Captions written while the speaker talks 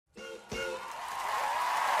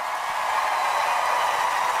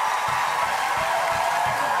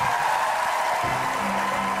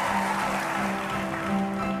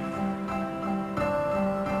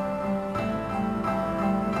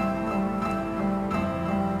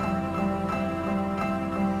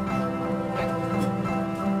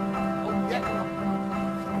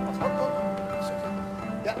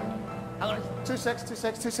secs, 2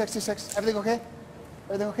 secs, 2 secs, 2 secs. Everything okay?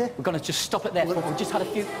 Everything okay? We're going to just stop it there. We've just had a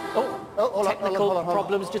few technical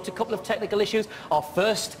problems, just a couple of technical issues. Our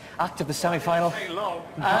first act of the semi-final.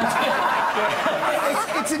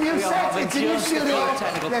 It's a new set. It's a new studio.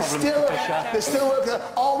 There's still work.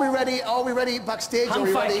 Are we ready? Are we ready backstage? Hang Are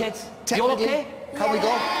we fire, ready? kids. You all okay? Can we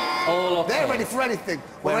go? All okay. They're ready for anything.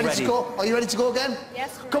 We're ready to go. Are you ready to go again?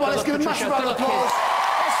 Yes. Come on, let's give a massive round of applause.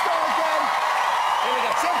 Let's go again. Here we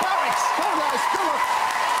go. St. Patrick's. Come on, guys. Come on.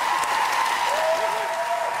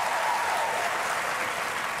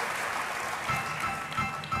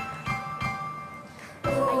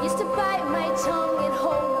 I used to bite my tongue and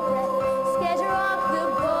hold my breath, scared to rock the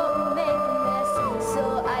boat and make a mess. So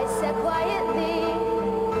I said quietly,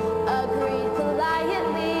 agreed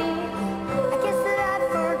politely. I guess that I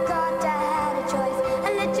forgot I had a choice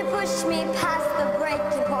and let you push me past the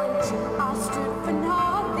breaking point. I stood for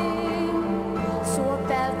nothing, so I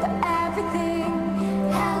fell for everything.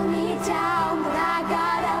 Held me down, but I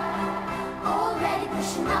got up, already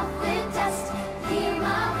pushing off the dust. Hear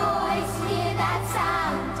my voice, hear that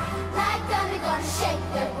sound, like thunder gonna shake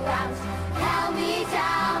the ground. Held me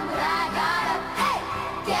down, but I got up. Hey,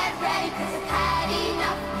 get ready, 'cause I've had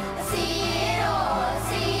enough. I see it all, I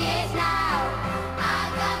see it now. I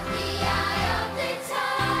got the eye of the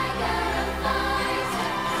tiger, a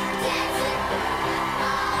fighter, dancing through the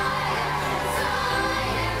fire. So I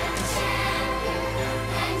am a champion,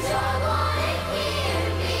 and you're gonna hear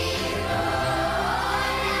me roar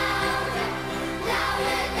louder,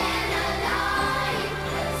 louder than a lion.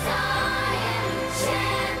 'Cause I am a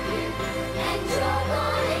champion, and you're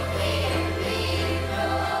gonna hear me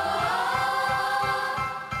roar.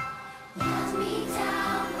 Held me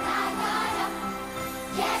down, but I got up.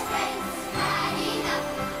 Get ready, 'cause I've had enough.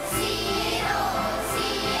 See it all,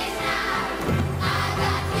 see it now. I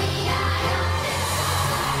got the eye of the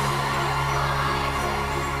fighter,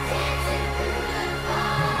 dancing through the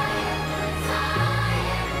fire. 'Cause I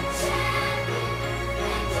am a champion,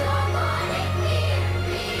 and you're gonna hear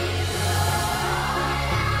me roar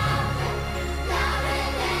louder, louder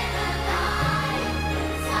than a lion.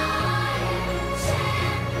 'Cause I am a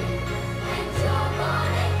champion, and you're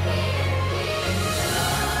gonna hear me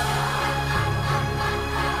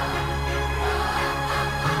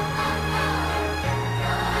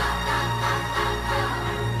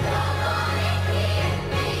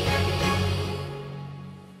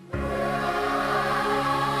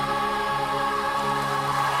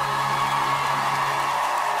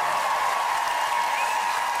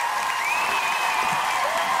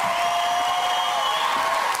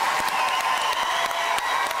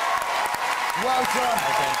Well done.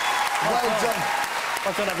 Well done.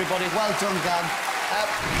 Well done, everybody. Well done, Dan.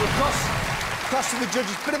 We've crossed to the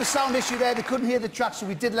judges. Bit of a sound issue there. They couldn't hear the track, so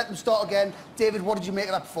we did let them start again. David, what did you make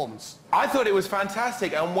of that performance? I thought it was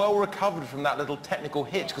fantastic and well recovered from that little technical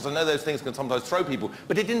hitch, because I know those things can sometimes throw people,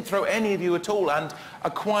 but it didn't throw any of you at all. And a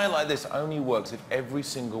choir like this only works if every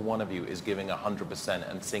single one of you is giving 100%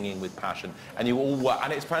 and singing with passion, and you all work.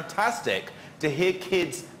 And it's fantastic to hear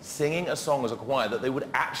kids singing a song as a choir that they would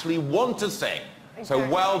actually want to sing. So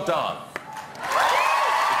well done.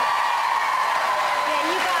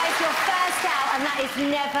 And that is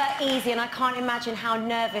never easy, and I can't imagine how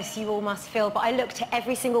nervous you all must feel. But I looked at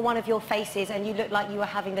every single one of your faces and you looked like you were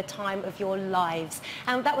having the time of your lives.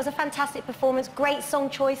 And that was a fantastic performance, great song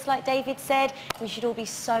choice, like David said. We should all be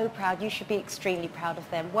so proud. You should be extremely proud of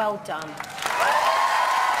them. Well done.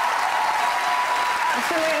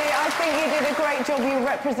 Absolutely, I think you did a great job. You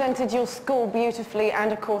represented your school beautifully,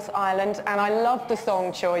 and of course Ireland, and I loved the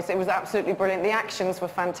song choice. It was absolutely brilliant. The actions were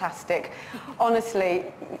fantastic. Honestly,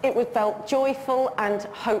 it felt joyful and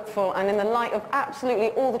hopeful, and in the light of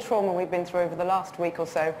absolutely all the trauma we've been through over the last week or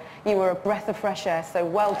so, you were a breath of fresh air, so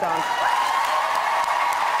well done.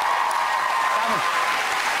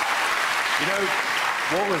 You know,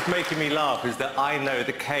 what was making me laugh is that I know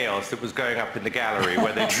the chaos that was going up in the gallery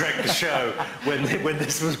where they directed the show when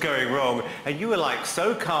this was going wrong. And you were like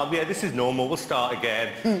so calm, yeah, this is normal, we'll start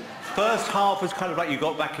again. First half was kind of like you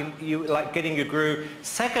got back in, you like getting your groove.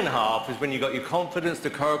 Second half is when you got your confidence, the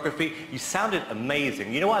choreography. You sounded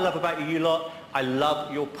amazing. You know what I love about you lot? I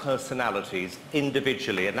love your personalities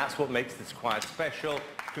individually, and that's what makes this choir special.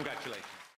 Congratulations.